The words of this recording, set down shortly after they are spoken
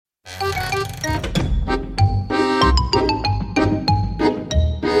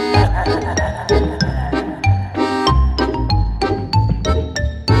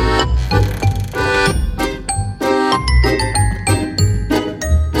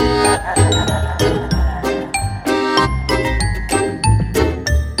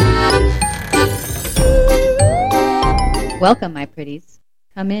Welcome, my pretties.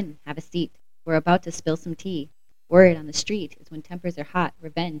 Come in, have a seat. We're about to spill some tea. Word on the street is when tempers are hot,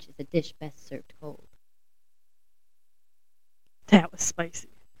 revenge is a dish best served cold. That was spicy.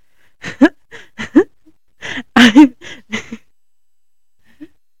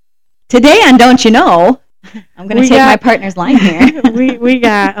 Today on Don't You Know, I'm going to take my partner's line here. we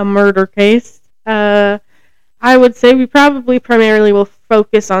got a murder case. I would say we probably primarily will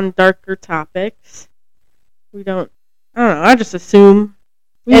focus on darker topics. I don't know, I just assume.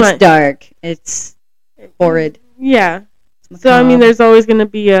 It's dark. It's horrid. Yeah. So, I mean, there's always going to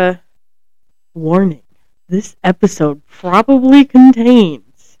be a warning. This episode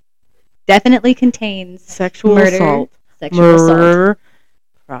definitely contains sexual assault, murder,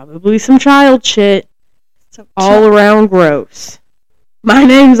 probably some child shit, all around gross. My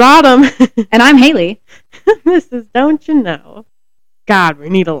name's Autumn. And I'm Haley. This is Don't You Know. God, we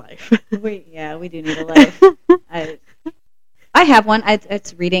need a life. We do need a life. I have one.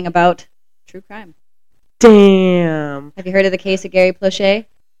 It's reading about true crime. Damn. Have you heard of the case of Gary Plauche?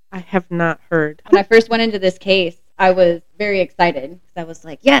 I have not heard. When I first went into this case, I was very excited because I was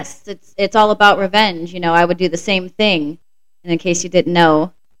like, yes, it's all about revenge. You know, I would do the same thing. And in case you didn't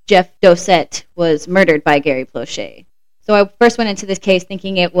know, Jeff Doucette was murdered by Gary Plauche. So I first went into this case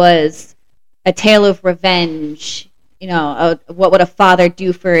thinking it was a tale of revenge. You know, what would a father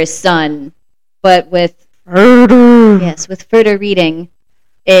do for his son? But with further reading,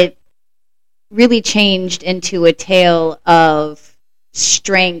 it really changed into a tale of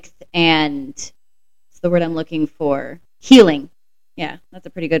strength and, what's the word I'm looking for? Healing. Yeah, that's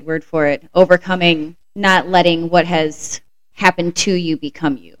a pretty good word for it. Overcoming, not letting what has happened to you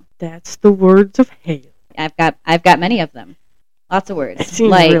become you. That's the words of Haley. I've got many of them. Lots of words. It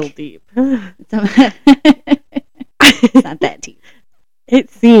seems real deep. It's not that deep. It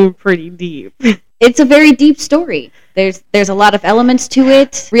seemed pretty deep. It's a very deep story. There's a lot of elements to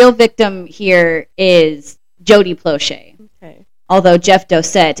it. Real victim here is Jody Plauche. Okay. Although Jeff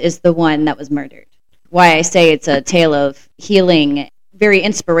Doucette is the one that was murdered. Why I say it's a tale of healing, very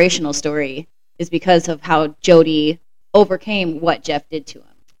inspirational story, is because of how Jody overcame what Jeff did to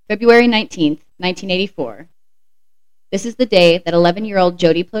him. February 19th, 1984. This is the day that 11-year-old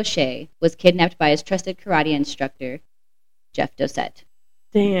Jody Plauche was kidnapped by his trusted karate instructor, Jeff Doucette.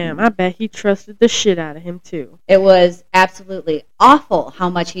 Damn, I bet he trusted the shit out of him, too. It was absolutely awful how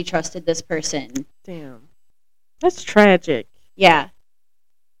much he trusted this person. Damn. That's tragic. Yeah.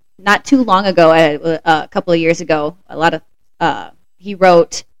 Not too long ago, a couple of years ago, he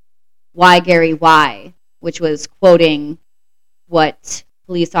wrote Why Gary Why, which was quoting what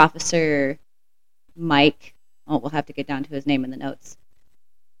police officer Mike, we'll have to get down to his name in the notes,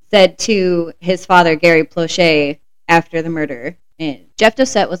 said to his father, Gary Plauche, after the murder. And Jeff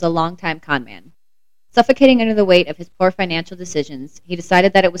Doucette was a longtime con man. Suffocating under the weight of his poor financial decisions, he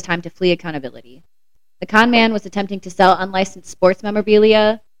decided that it was time to flee accountability. The con man was attempting to sell unlicensed sports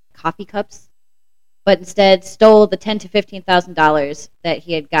memorabilia, coffee cups, but instead stole the $10,000 to $15,000 that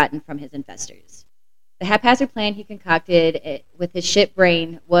he had gotten from his investors. The haphazard plan he concocted with his shit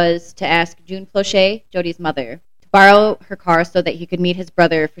brain was to ask June Plauche, Jody's mother, to borrow her car so that he could meet his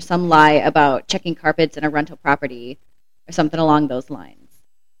brother for some lie about checking carpets in a rental property or something along those lines.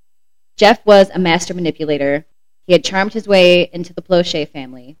 Jeff was a master manipulator. He had charmed his way into the Plauche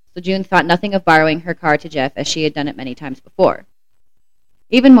family, so June thought nothing of borrowing her car to Jeff as she had done it many times before.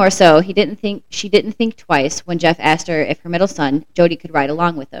 Even more so, she didn't think twice when Jeff asked her if her middle son, Jody, could ride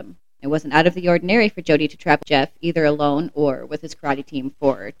along with him. It wasn't out of the ordinary for Jody to trap Jeff either alone or with his karate team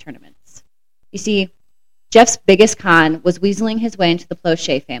for tournaments. You see, Jeff's biggest con was weaseling his way into the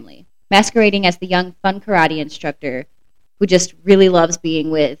Plauche family, masquerading as the young, fun karate instructor who just really loves being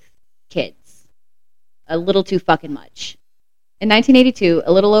with kids. A little too fucking much. In 1982,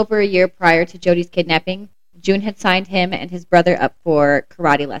 a little over a year prior to Jody's kidnapping, June had signed him and his brother up for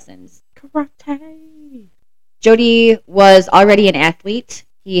karate lessons. Karate! Jody was already an athlete.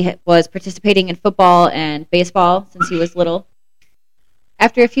 He was participating in football and baseball since he was little.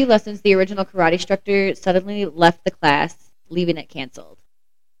 After a few lessons, the original karate instructor suddenly left the class, leaving it canceled.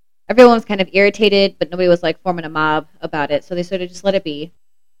 Everyone was kind of irritated, but nobody was forming a mob about it, so they sort of just let it be.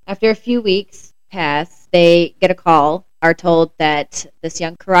 After a few weeks pass, they get a call, are told that this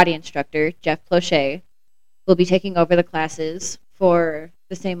young karate instructor, Jeff Plauche, will be taking over the classes for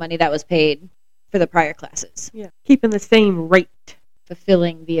the same money that was paid for the prior classes. Yeah, keeping the same rate.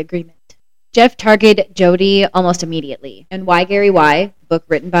 Fulfilling the agreement. Jeff targeted Jody almost immediately. And Why Gary Why, the book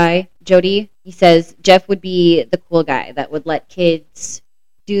written by Jody, he says Jeff would be the cool guy that would let kids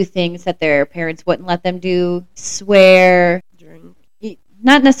do things that their parents wouldn't let them do, swear,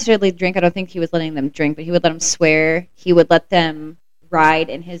 not necessarily drink. I don't think he was letting them drink, but he would let them swear. He would let them ride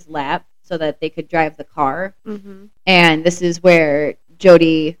in his lap so that they could drive the car. Mm-hmm. And this is where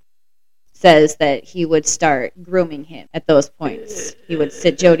Jody says that he would start grooming him at those points. He would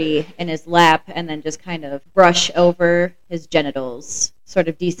sit Jody in his lap and then just kind of brush over his genitals, sort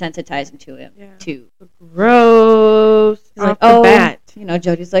of desensitizing to him. Yeah. To Gross. He's like, oh,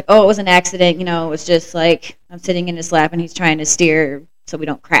 Jody's like, oh, it was an accident. It was just like I'm sitting in his lap and he's trying to steer so we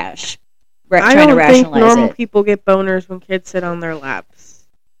don't crash. I don't think normal people get boners when kids sit on their laps.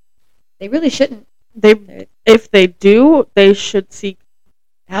 They really shouldn't. If they do, they should seek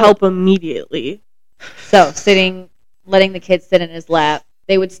help immediately. So, letting the kids sit in his lap.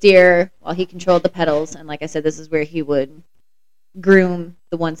 They would steer while he controlled the pedals. And like I said, this is where he would groom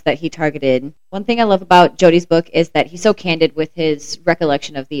the ones that he targeted. One thing I love about Jody's book is that he's so candid with his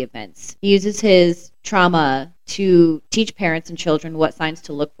recollection of the events. He uses his trauma to teach parents and children what signs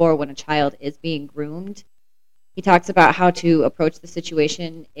to look for when a child is being groomed. He talks about how to approach the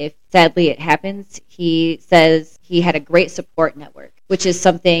situation if sadly it happens. He says he had a great support network, which is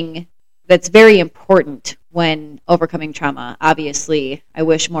something that's very important when overcoming trauma. Obviously, I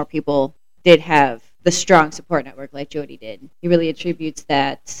wish more people did have the strong support network like Jody did. He really attributes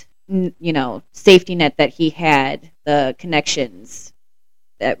that, safety net that he had, the connections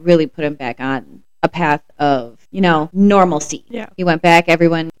that really put him back on a path of, normalcy. Yeah. He went back.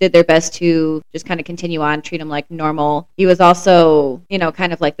 Everyone did their best to just kind of continue on, treat him like normal. He was also,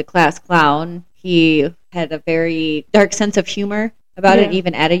 kind of like the class clown. He had a very dark sense of humor about it,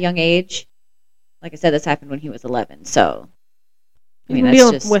 even at a young age. Like I said, this happened when he was 11. So,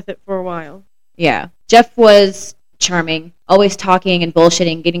 that's just with it for a while. Yeah. Jeff was charming, always talking and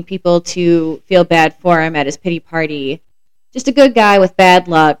bullshitting, getting people to feel bad for him at his pity party. Just a good guy with bad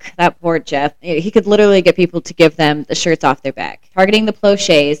luck. That poor Jeff. He could literally get people to give them the shirts off their back. Targeting the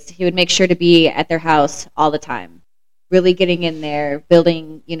Plauches, he would make sure to be at their house all the time. Really getting in there,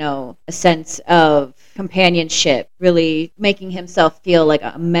 building, a sense of companionship, really making himself feel like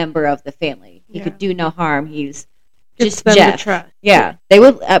a member of the family. He could do no harm. He's just Jeff. Yeah. They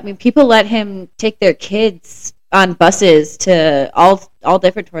would, people let him take their kids on buses to all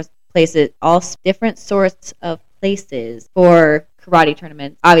different places, all different sorts of places for karate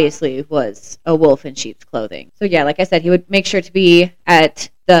tournaments. Obviously was a wolf in sheep's clothing. So yeah, like I said, he would make sure to be at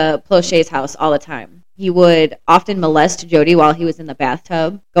the Plauche's house all the time. He would often molest Jody while he was in the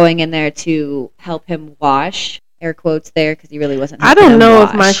bathtub, going in there to help him wash. Air quotes there, because he really wasn't helping him wash. I don't know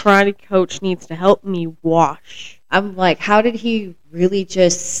if my karate coach needs to help me wash. I'm like, how did he really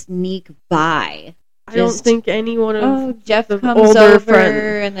just sneak by? I don't think anyone of Jeff the comes older over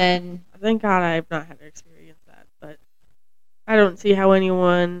friends. And then... Thank God I have not had to experience that, but I don't see how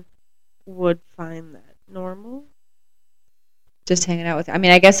anyone would find that normal. Just hanging out with...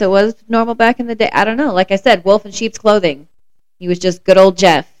 I guess it was normal back in the day. I don't know. Like I said, wolf in sheep's clothing. He was just good old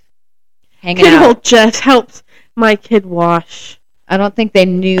Jeff. Hanging out. Good old Jeff helps my kid wash. I don't think they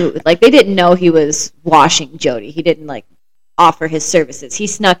knew... they didn't know he was washing Jody. He didn't, offer his services. He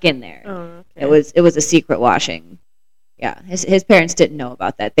snuck in there. Oh, okay. It was a secret washing. Yeah, his parents didn't know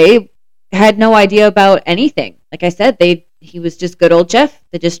about that. They had no idea about anything. Like I said, he was just good old Jeff.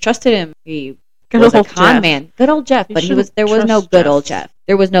 They just trusted him. He was a con man. Good old Jeff, but there was no good old Jeff.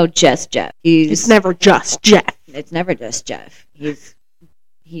 There was no just Jeff. It's never just Jeff. It's never just Jeff.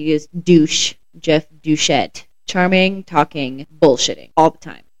 He is douche, Jeff Douchette. Charming, talking, bullshitting all the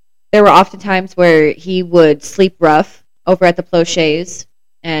time. There were often times where he would sleep rough over at the Plauches,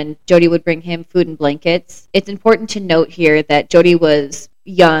 and Jody would bring him food and blankets. It's important to note here that Jody was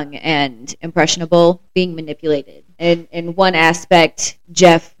young and impressionable, being manipulated. And in one aspect,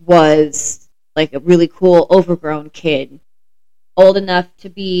 Jeff was a really cool, overgrown kid, old enough to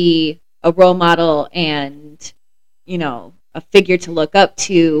be a role model and, a figure to look up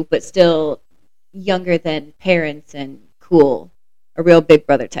to, but still younger than parents and cool. A real big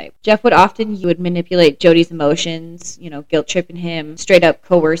brother type. Jeff would manipulate Jody's emotions, guilt tripping him, straight up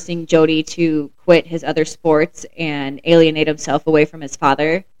coercing Jody to quit his other sports and alienate himself away from his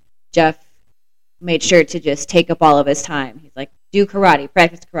father. Jeff made sure to just take up all of his time. He's like, do karate,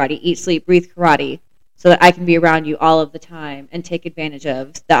 practice karate, eat, sleep, breathe karate, so that I can be around you all of the time and take advantage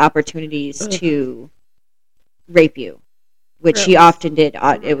of the opportunities to rape you, which he often did.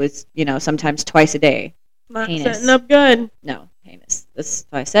 It was, sometimes twice a day. Not setting up good. No, heinous. This is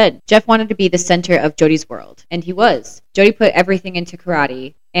what I said. Jeff wanted to be the center of Jody's world, and he was. Jody put everything into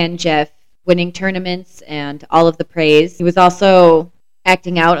karate, and Jeff winning tournaments and all of the praise. He was also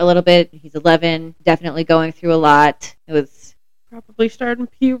acting out a little bit. He's 11, definitely going through a lot. It was probably starting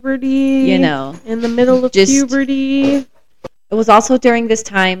puberty. In the middle of puberty. It was also during this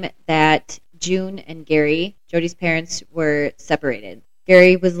time that June and Gary, Jody's parents, were separated.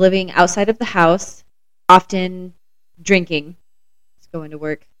 Gary was living outside of the house, often drinking, just going to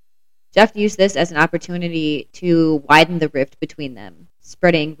work. Jeff used this as an opportunity to widen the rift between them,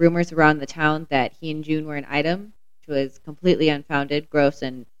 spreading rumors around the town that he and June were an item, which was completely unfounded, gross,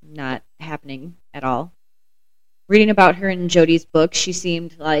 and not happening at all. Reading about her in Jody's book, she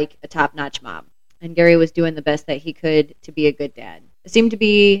seemed like a top-notch mom, and Gary was doing the best that he could to be a good dad. It seemed to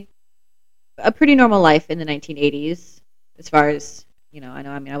be a pretty normal life in the 1980s, as far as,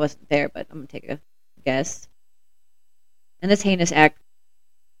 I wasn't there, but I'm going to take a guess. And this heinous act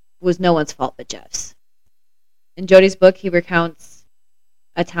was no one's fault but Jeff's. In Jody's book, he recounts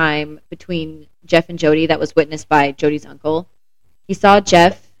a time between Jeff and Jody that was witnessed by Jody's uncle. He saw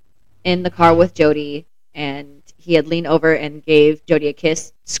Jeff in the car with Jody, and he had leaned over and gave Jody a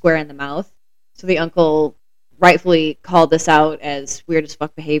kiss square in the mouth. So the uncle rightfully called this out as weird as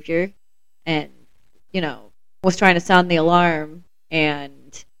fuck behavior and, was trying to sound the alarm.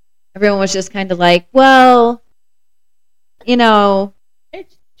 And everyone was just kind of like, well,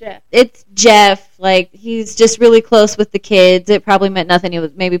 it's Jeff. Like, he's just really close with the kids. It probably meant nothing. He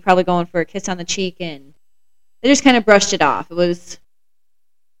was maybe probably going for a kiss on the cheek, and they just kind of brushed it off. It's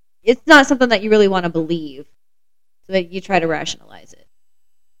not something that you really want to believe, so that you try to rationalize it.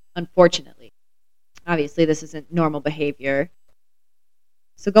 Unfortunately. Obviously, this isn't normal behavior.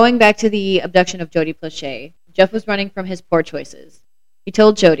 So going back to the abduction of Jody Plauche, Jeff was running from his poor choices. He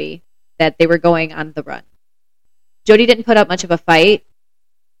told Jody that they were going on the run. Jody didn't put up much of a fight.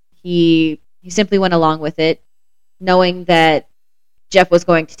 He simply went along with it, knowing that Jeff was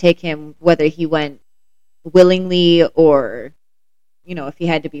going to take him whether he went willingly or, if he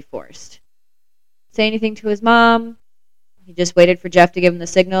had to be forced. Say anything to his mom. He just waited for Jeff to give him the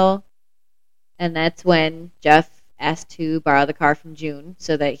signal. And that's when Jeff asked to borrow the car from June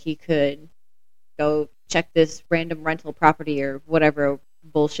so that he could go check this random rental property or whatever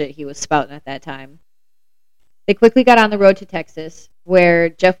bullshit he was spouting at that time. They quickly got on the road to Texas, where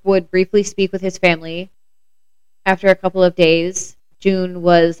Jeff would briefly speak with his family. After a couple of days, June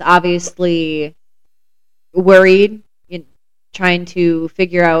was obviously worried, trying to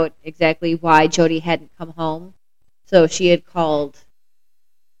figure out exactly why Jody hadn't come home. So she had called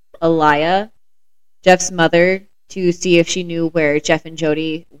Elia, Jeff's mother, to see if she knew where Jeff and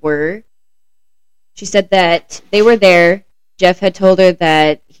Jody were. She said that they were there. Jeff had told her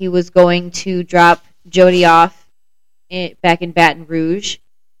that he was going to drop Jody off back in Baton Rouge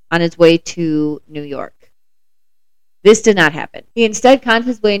on his way to New York. This did not happen. He instead conned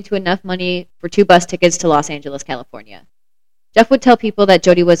his way into enough money for 2 bus tickets to Los Angeles, California. Jeff would tell people that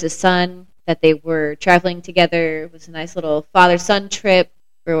Jody was his son, that they were traveling together. It was a nice little father-son trip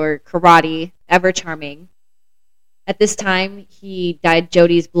for karate, ever charming. At this time, he dyed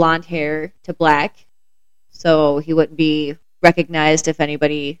Jody's blonde hair to black, so he wouldn't be recognized if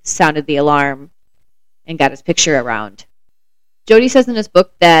anybody sounded the alarm and got his picture around. Jody says in his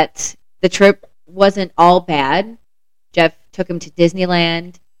book that the trip wasn't all bad. Jeff took him to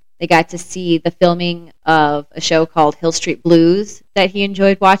Disneyland. They got to see the filming of a show called Hill Street Blues that he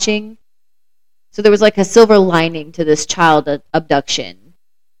enjoyed watching. So there was like a silver lining to this child abduction.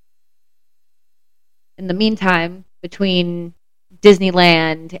 In the meantime, between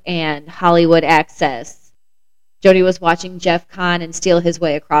Disneyland and Hollywood Access, Jody was watching Jeff con and steal his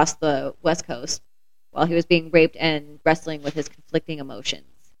way across the West Coast while he was being raped and wrestling with his conflicting emotions.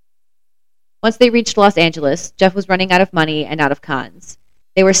 Once they reached Los Angeles, Jeff was running out of money and out of cons.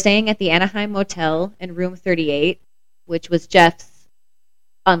 They were staying at the Anaheim Motel in room 38, which was Jeff's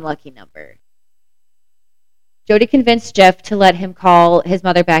unlucky number. Jody convinced Jeff to let him call his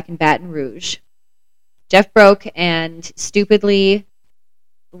mother back in Baton Rouge. Jeff broke and stupidly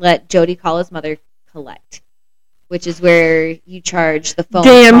let Jody call his mother Collect, which is where you charge the phone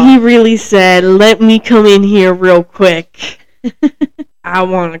Damn, call. he really said, let me come in here real quick. I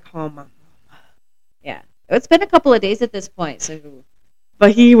want to call my mom. Yeah. It's been a couple of days at this point, so...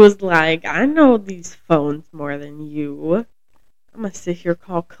 But he was like, I know these phones more than you. I'm going to sit here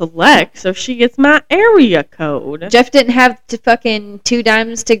call Collect so she gets my area code. Jeff didn't have to fucking 2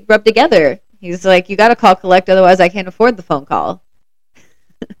 dimes to rub together. He's like, you got to call Collect, otherwise I can't afford the phone call.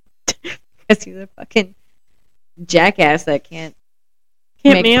 Because he's a fucking jackass that can't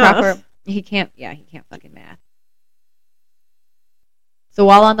make math. proper... He can't fucking math. So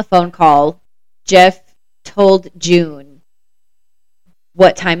while on the phone call, Jeff told June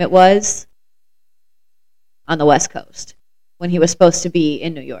what time it was on the West Coast when he was supposed to be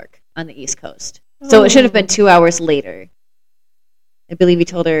in New York on the East Coast. So it should have been 2 hours later. I believe he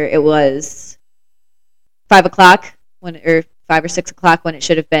told her it was 5 o'clock or 5 or 6 o'clock when it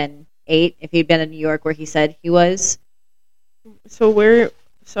should have been 8 if he'd been in New York where he said he was.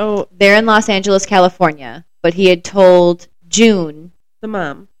 So they're in Los Angeles, California, but he had told June, the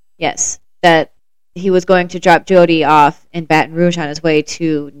mom, yes, that he was going to drop Jody off in Baton Rouge on his way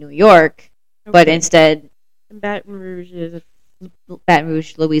to New York, but instead Baton Rouge is Baton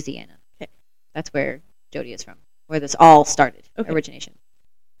Rouge, Louisiana. Okay. That's where Jody is from, where this all started, origination.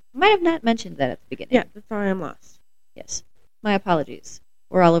 I might have not mentioned that at the beginning. Yeah, that's why I'm lost. Yes. My apologies.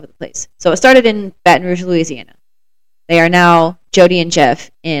 We're all over the place. So it started in Baton Rouge, Louisiana. They are now, Jody and Jeff,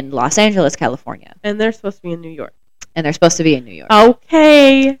 in Los Angeles, California. And they're supposed to be in New York. And they're supposed to be in New York.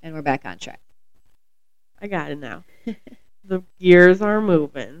 Okay. And we're back on track. I got it now. The gears are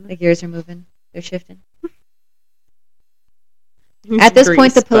moving. The gears are moving. They're shifting. At this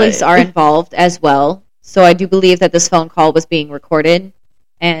point, the police are involved as well. So I do believe that this phone call was being recorded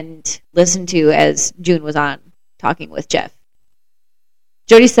and listened to as June was on talking with Jeff.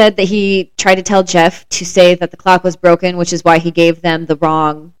 Jody said that he tried to tell Jeff to say that the clock was broken, which is why he gave them the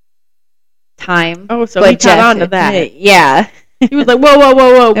wrong time. Oh, so he caught on to that. Yeah. He was like,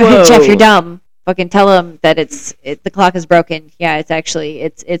 whoa. Jeff, you're dumb. Fucking tell him that the clock is broken. Yeah, it's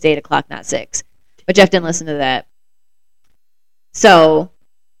 8 o'clock, not 6. But Jeff didn't listen to that. So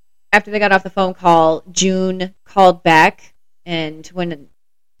after they got off the phone call, June called back, and when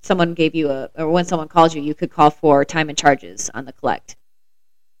someone called you, you could call for time and charges on the collect.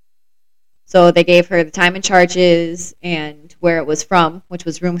 So they gave her the time and charges and where it was from, which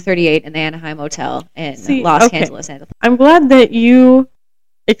was room 38 in the Anaheim Hotel in Los Angeles. I'm glad that you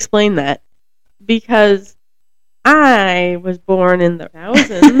explained that, because I was born in the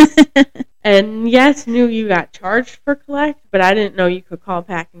thousands and yes, knew you got charged for collect, but I didn't know you could call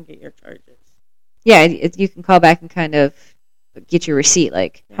back and get your charges. Yeah, you can call back and kind of get your receipt,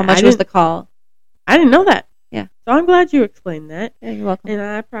 how much was the call? I didn't know that. Yeah. So I'm glad you explained that. Yeah, you're welcome. And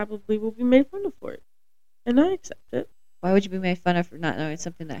I probably will be made fun of for it. And I accept it. Why would you be made fun of for not knowing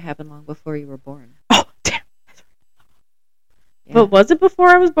something that happened long before you were born? Oh, damn. Yeah. But was it before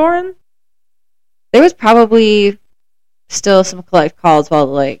I was born? There was probably still some collect calls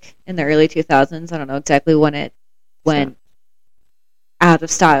while, in the early 2000s. I don't know exactly when it went out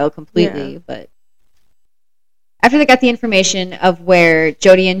of style completely, but after they got the information of where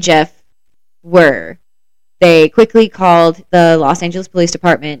Jody and Jeff were, they quickly called the Los Angeles Police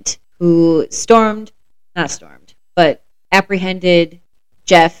Department, who apprehended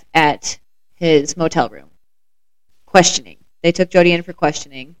Jeff at his motel room. Questioning. They took Jody in for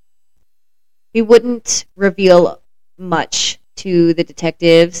questioning. He wouldn't reveal much to the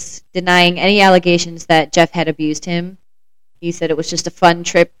detectives, denying any allegations that Jeff had abused him. He said it was just a fun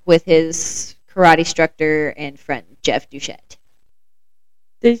trip with his karate instructor and friend, Jeff Duchette.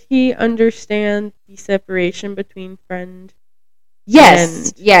 Did he understand the separation between friend?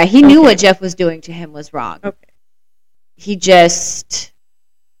 Yes. He knew what Jeff was doing to him was wrong. Okay. He just...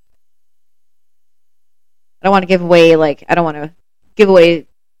 I don't want to give away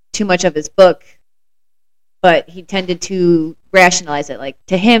too much of his book, but he tended to rationalize it.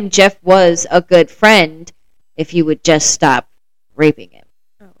 To him, Jeff was a good friend if he would just stop raping him.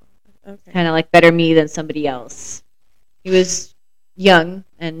 Oh, okay. Kind of better me than somebody else. He was young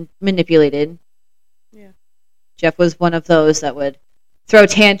and manipulated. Yeah. Jeff was one of those that would throw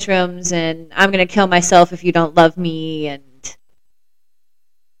tantrums and I'm going to kill myself if you don't love me. And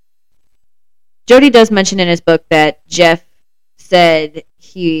Jody does mention in his book that Jeff said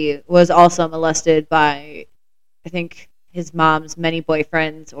he was also molested by, I think, his mom's many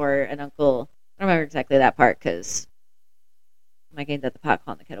boyfriends or an uncle. I don't remember exactly that part because my game's at the pot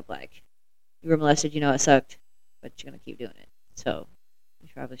calling the kettle black. You were molested, it sucked, but you're going to keep doing it. So you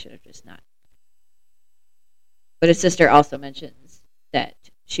probably should have just not. But his sister also mentions that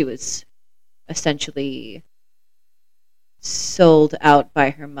she was essentially sold out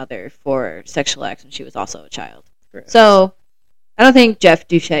by her mother for sexual acts when she was also a child. Correct. So I don't think Jeff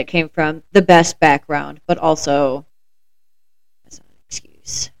Duchette came from the best background, but also that's not an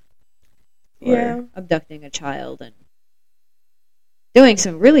excuse for abducting a child and doing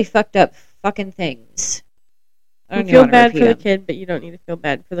some really fucked up fucking things. You feel bad for the kid, but you don't need to feel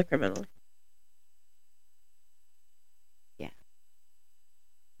bad for the criminal. Yeah.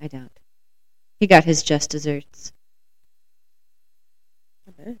 I don't. He got his just desserts.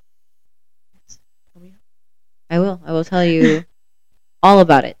 I bet. Yes. Tell me. I will tell you all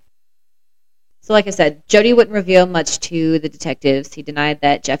about it. So like I said, Jody wouldn't reveal much to the detectives. He denied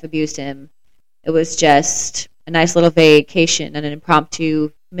that Jeff abused him. It was just a nice little vacation and an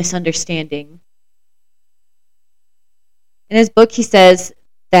impromptu misunderstanding. In his book, he says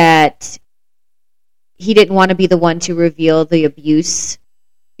that he didn't want to be the one to reveal the abuse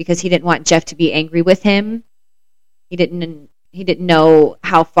because he didn't want Jeff to be angry with him. He didn't know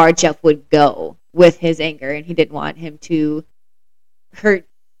how far Jeff would go with his anger, and he didn't want him to hurt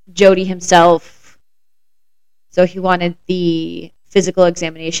Jody himself. So he wanted the physical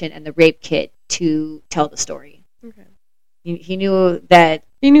examination and the rape kit to tell the story. Okay. He knew that...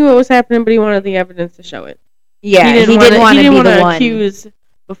 He knew what was happening, but he wanted the evidence to show it. Yeah, he didn't want to be the one. Accuse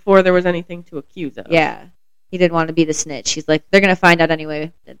before there was anything to accuse of. Yeah, he didn't want to be the snitch. He's like, they're going to find out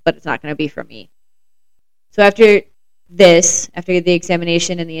anyway, but it's not going to be from me. So after the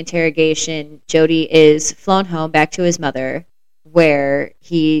examination and the interrogation, Jody is flown home back to his mother, where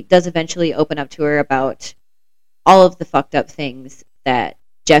he does eventually open up to her about all of the fucked up things that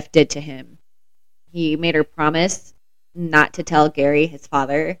Jeff did to him. He made her promise not to tell Gary, his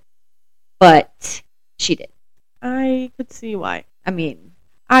father, but she did. I could see why. I mean,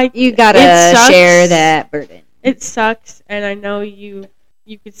 you gotta share that burden. It sucks, and I know you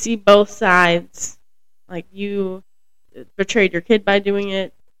could see both sides. Like, you betrayed your kid by doing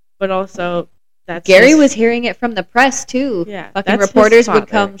it, but also Gary was hearing it from the press too. Yeah, fucking reporters would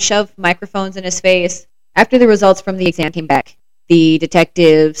come shove microphones in his face. After the results from the exam came back, the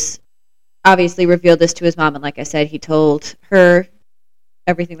detectives obviously revealed this to his mom, and like I said, he told her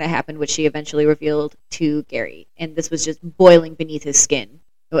everything that happened, which she eventually revealed to Gary. And this was just boiling beneath his skin.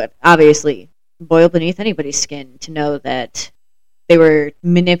 It would obviously boil beneath anybody's skin to know that they were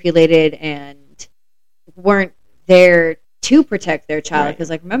manipulated and weren't there to protect their child. Because,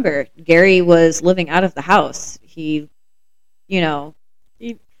 like, remember, Gary was living out of the house. He wasn't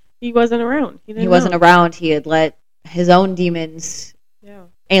around. He wasn't around. He had let his own demons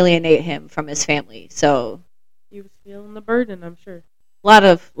alienate him from his family. So he was feeling the burden, I'm sure. A lot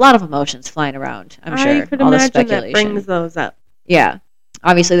of emotions flying around, I'm sure. I could imagine that brings those up. Yeah.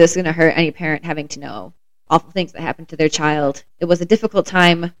 Obviously, this is going to hurt any parent having to know awful things that happened to their child. It was a difficult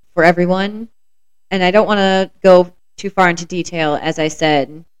time for everyone, and I don't want to go too far into detail. As I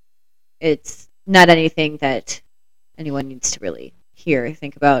said, it's not anything that anyone needs to really hear or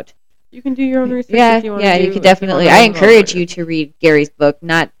think about. You can do your own research if you want to. Yeah, you could definitely. I encourage you to read Gary's book,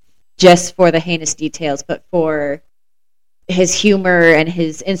 not just for the heinous details, but for his humor and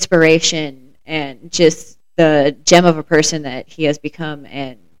his inspiration and just the gem of a person that he has become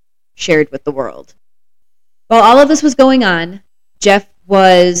and shared with the world. While all of this was going on, Jeff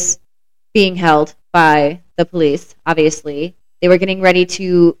was being held by the police, obviously. They were getting ready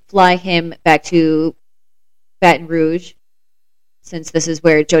to fly him back to Baton Rouge, since this is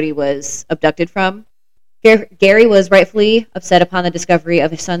where Jody was abducted from. Gary was rightfully upset upon the discovery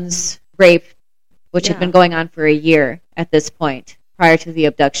of his son's rape, which had been going on for a year at this point, prior to the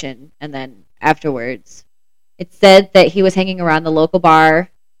abduction and then afterwards. It said that he was hanging around the local bar,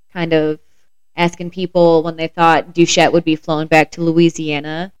 kind of asking people when they thought Duchette would be flown back to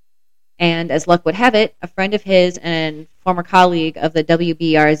Louisiana. And as luck would have it, a friend of his and former colleague of the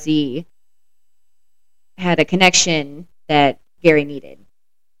WBRZ had a connection that Gary needed.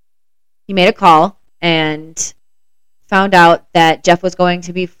 He made a call and found out that Jeff was going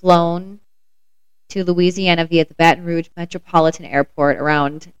to be flown to Louisiana via the Baton Rouge Metropolitan Airport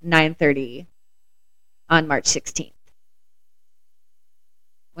around 9:30 on March 16th.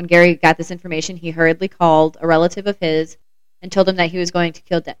 When Gary got this information, he hurriedly called a relative of his and told him that he was going to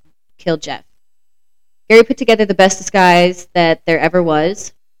kill Jeff. Gary put together the best disguise that there ever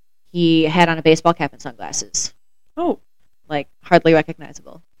was. He had on a baseball cap and sunglasses. Oh. Like, hardly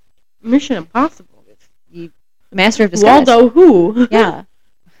recognizable. Mission Impossible. Master of disguise. Waldo who? Yeah.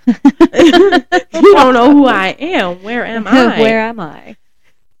 You don't know who I am. Where am I? Where am I?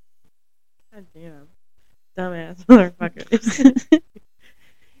 God damn. Dumbass motherfuckers.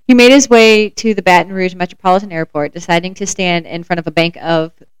 He made his way to the Baton Rouge Metropolitan Airport, deciding to stand in front of a bank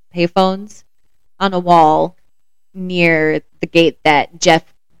of payphones on a wall near the gate that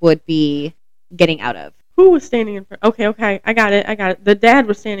Jeff would be getting out of. Who was standing in front? Okay, I got it. The dad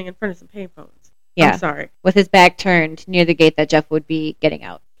was standing in front of some payphones. Yeah. I'm sorry. With his back turned near the gate that Jeff would be getting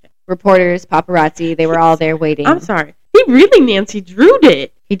out. Okay. Reporters, paparazzi, they were all there waiting. I'm sorry. He really Nancy Drew'd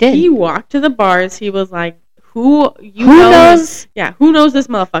it. He did. He walked to the bars. He was like, who knows? Yeah, who knows this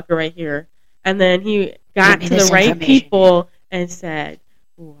motherfucker right here? And then he got to the right people and said,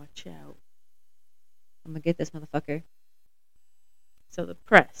 watch out. I'm going to get this motherfucker. So the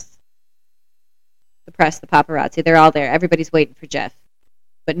press, the paparazzi, they're all there. Everybody's waiting for Jeff.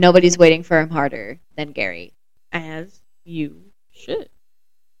 But nobody's waiting for him harder than Gary. As you should.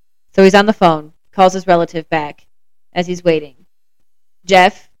 So he's on the phone, calls his relative back as he's waiting.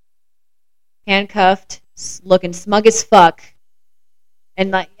 Jeff, handcuffed, looking smug as fuck,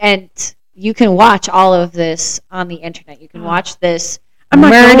 and you can watch all of this on the internet. You can watch this I'm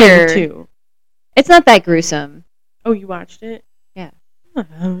not murder. going to. It's not that gruesome. Oh, you watched it? Yeah.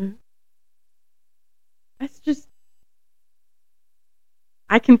 That's just...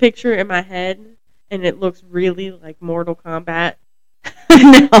 I can picture it in my head, and it looks really like Mortal Kombat.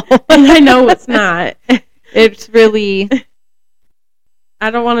 No. And I know it's not. It's really...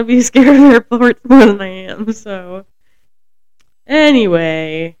 I don't want to be scared of airports more than I am, so...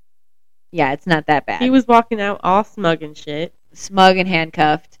 Anyway. Yeah, it's not that bad. He was walking out all smug and shit. Smug and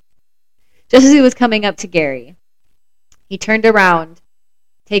handcuffed. Just as he was coming up to Gary, he turned around,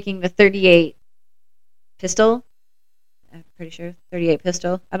 taking the .38 pistol. I'm pretty sure .38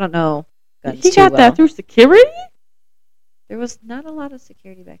 pistol. I don't know guns He got that through security? There was not a lot of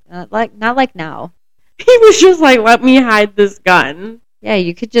security back then. Not like now. He was just like, let me hide this gun. Yeah,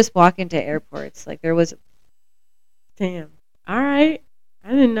 you could just walk into airports. Like, there was... Damn. All right. I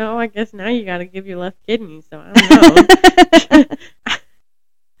didn't know. I guess now you got to give your left kidney, so I don't know.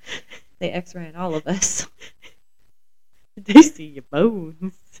 They X-rayed all of us. They see your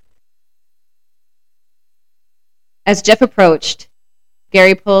bones. As Jeff approached,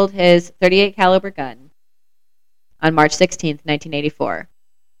 Gary pulled his .38 caliber gun on March 16th, 1984.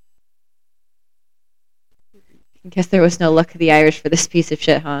 I guess there was no luck of the Irish for this piece of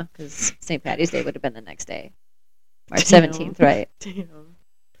shit, huh? Because St. Paddy's Day would have been the next day. March 17th, right? Damn.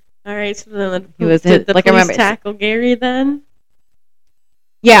 All right, so then did the police tackle Gary then?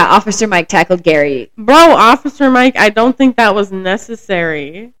 Yeah, Officer Mike tackled Gary. Bro, Officer Mike, I don't think that was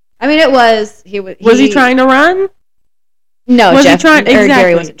necessary. I mean, it was. Was he trying to run? No, was Jeff, he trying? Exactly.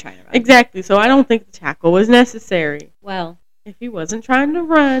 Gary wasn't trying to run. Exactly, so I don't think the tackle was necessary. Well, if he wasn't trying to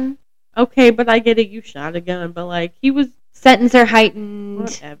run, okay, but I get it, you shot a gun, but like, he was... Sentences are heightened.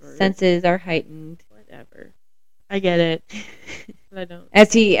 Whatever. Senses are heightened. Whatever. I get it. But I don't.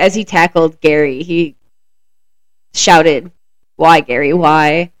 As he tackled Gary, he shouted, "Why, Gary,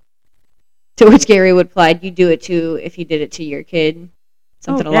 why?" To which Gary would reply, "You do it too if you did it to your kid."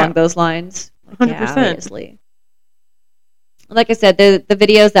 Something along those lines. Like, 100%. yeah, obviously. Like I said, the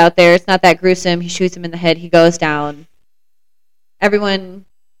video's out there. It's not that gruesome. He shoots him in the head. He goes down. Everyone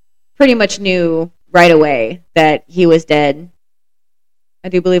pretty much knew right away that he was dead. I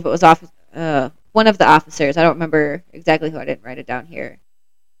do believe it was one of the officers. I don't remember exactly who. I didn't write it down here.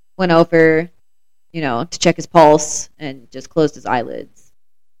 Went over, to check his pulse and just closed his eyelids.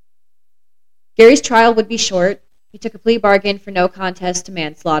 Gary's trial would be short. He took a plea bargain for no contest to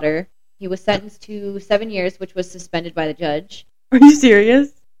manslaughter. He was sentenced to 7 years, which was suspended by the judge. Are you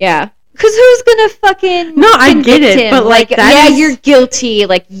serious? Yeah. Because who's going to fucking No, I get it, him? but like you're guilty.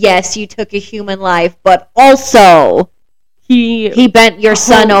 Like, yes, you took a human life, but also he bent your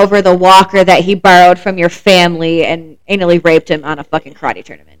son over the walker that he borrowed from your family and anally raped him on a fucking karate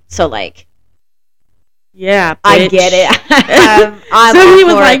tournament. So, like... Yeah, bitch. I get it. I'm so he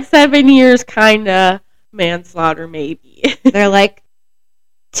was like 7 years, kinda manslaughter, maybe. They're like,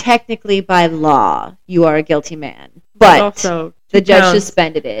 technically by law, you are a guilty man. But also, the judge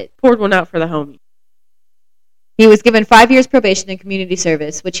suspended it. Poured one out for the homie. He was given 5 years probation and community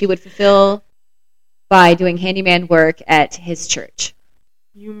service, which he would fulfill by doing handyman work at his church.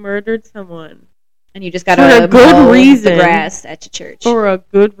 You murdered someone. And you just got to mow the grass at your church. For a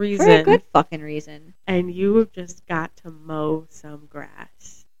good reason. For a good fucking reason. And you just got to mow some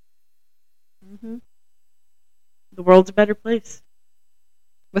grass. Mm-hmm. The world's a better place.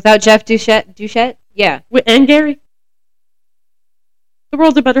 Without Jeff Duchette? Yeah. And Gary. The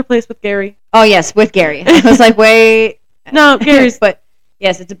world's a better place with Gary. Oh, yes, with Gary. I was like, wait. No, Gary's... But,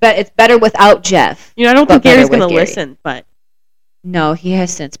 yes, it's better without Jeff. I don't think Gary's going to listen, but... No, he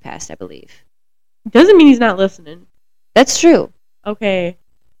has since passed, I believe. Doesn't mean he's not listening. That's true. Okay.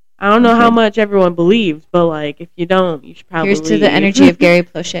 I don't know how much everyone believes, but, like, if you don't, you should probably Here's to the energy of Gary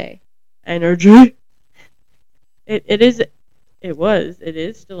Plauche. Energy? It is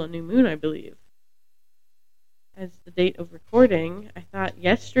still a new moon, I believe. As the date of recording, I thought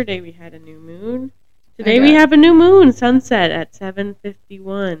yesterday we had a new moon. Today we have a new moon, sunset at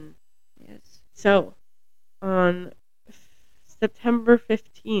 7:51. Yes. So, on September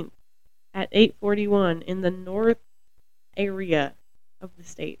 15th at 8:41 in the north area of the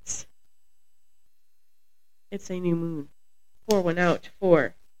States, it's a new moon. Pour one out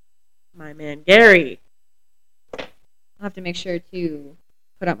for my man Gary. I'll have to make sure to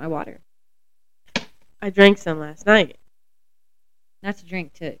put out my water. I drank some last night. Not to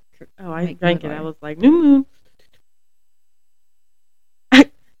drink, to... Oh, I drank it. I was like, new moon.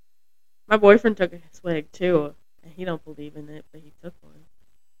 My boyfriend took a swig, too. And he don't believe in it, but he took one.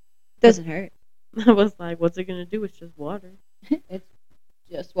 Doesn't hurt. I was like, what's it going to do? It's just water. It's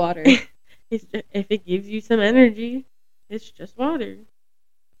just water. If it gives you some energy, it's just water.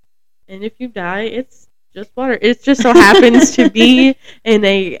 And if you die, it's just water. It just so happens to be in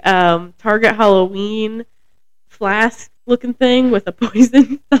a Target Halloween flask-looking thing with a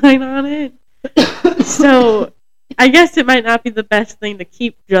poison sign on it. So I guess it might not be the best thing to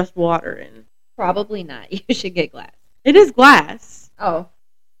keep just water in. Probably not. You should get glass. It is glass. Oh.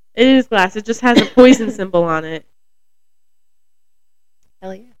 It is glass. It just has a poison symbol on it.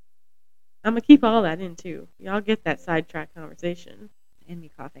 Hell yeah. I'm going to keep all that in, too. Y'all get that sidetrack conversation. And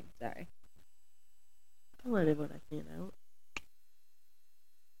me coughing. Sorry. I'll let it when I can out.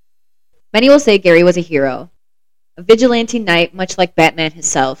 Many will say Gary was a hero. A vigilante knight, much like Batman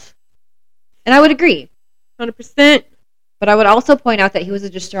himself. And I would agree. 100%. But I would also point out that he was a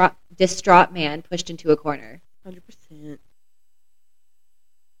distraught man pushed into a corner. 100%.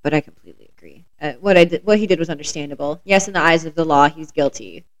 But I completely agree. What he did was understandable. Yes, in the eyes of the law, he's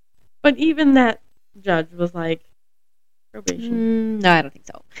guilty. But even that judge was like, probation. No, I don't think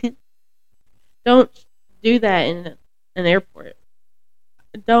so. Don't do that in an airport.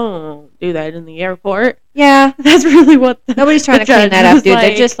 Don't do that in the airport. Yeah. That's really what nobody's trying to clean that up, dude.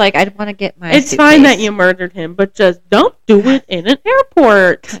 They're just like, I want to get my It's suitcase. fine that you murdered him, but just don't do it in an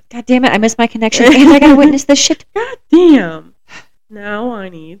airport. God damn it, I missed my connection, and I gotta witness this shit. God damn. Now I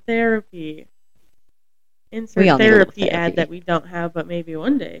need therapy. Insert therapy ad that we don't have, but maybe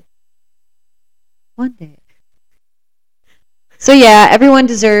one day. One day. So yeah, everyone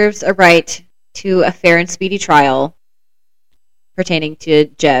deserves a right to a fair and speedy trial pertaining to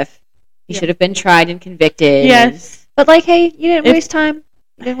Jeff. He should have been tried and convicted. Yes. But like, hey, you didn't waste time.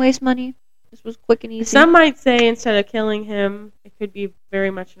 You didn't waste money. This was quick and easy. Some might say instead of killing him, it could be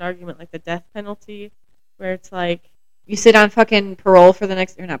very much an argument like the death penalty, where it's like, you sit on fucking parole for the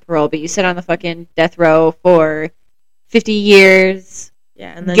next, or not parole, but you sit on the fucking death row for 50 years.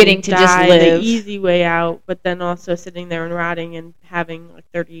 Yeah, and then getting to just live the easy way out, but then also sitting there and rotting and having like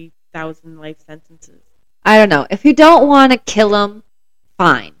 30,000 life sentences. I don't know. If you don't want to kill him,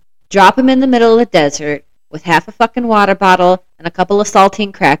 fine. Drop him in the middle of the desert with half a fucking water bottle and a couple of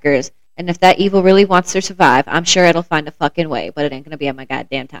saltine crackers. And if that evil really wants to survive, I'm sure it'll find a fucking way, but it ain't gonna be on my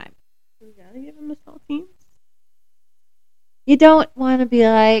goddamn time. You gotta give him the saltines. You don't want to be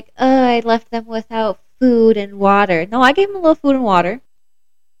like, oh, I left them without food and water. No, I gave them a little food and water.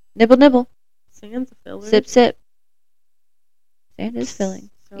 Nibble, nibble. Sand's a filler. Sip, sip. Sand is filling.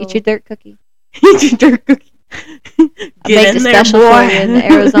 So... Eat your dirt cookie. Eat your dirt cookie. I baked a special for you in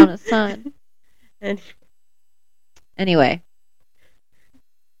the Arizona sun. Anyway.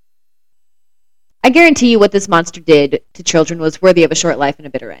 I guarantee you what this monster did to children was worthy of a short life and a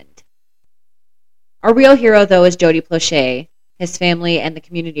bitter end. Our real hero, though, is Jody Plauche, his family, and the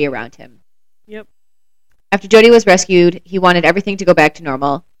community around him. Yep. After Jody was rescued, he wanted everything to go back to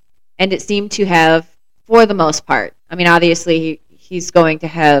normal, and it seemed to have, for the most part. I mean, obviously, he's going to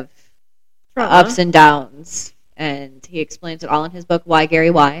have ups and downs, and he explains it all in his book, Why, Gary,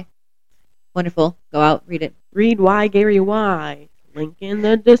 Why? Wonderful. Go out, read it. Read Why, Gary, Why. Link in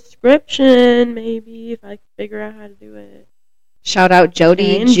the description, maybe, if I can figure out how to do it. Shout out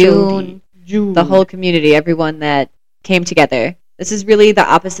Jody, June, the whole community, everyone that came together. This is really the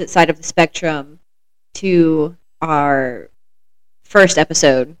opposite side of the spectrum to our first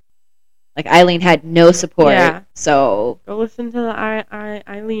episode. Like, Eileen had no support, so... Go listen to the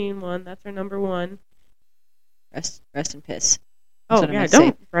Eileen one. That's her number one. Rest in piss. That's yeah,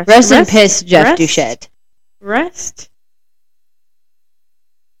 don't. Rest in piss, Jeff Duchette. Rest.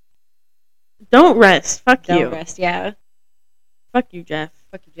 Don't rest. Fuck you. Don't rest, yeah. Fuck you, Jeff.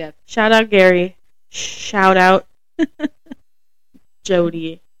 Fuck you, Jeff. Shout out Gary. Shout out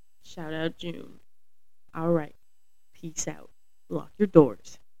Jody. Shout out June. All right. Peace out. Lock your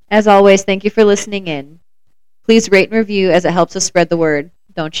doors. As always, thank you for listening in. Please rate and review as it helps us spread the word.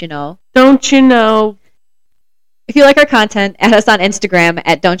 Don't you know? Don't you know? If you like our content, add us on Instagram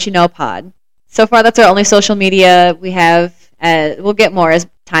at Don't You Know Pod. So far, that's our only social media we have. We'll get more as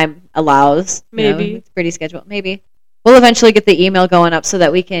time allows. Maybe. You know, it's pretty scheduled. Maybe. We'll eventually get the email going up so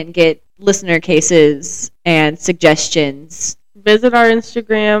that we can get listener cases and suggestions. Visit our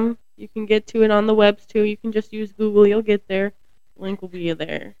Instagram. You can get to it on the webs, too. You can just use Google. You'll get there. Link will be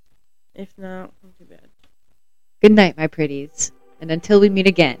there. If not, not too bad. Good night, my pretties. And until we meet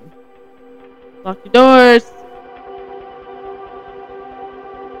again. Lock your doors.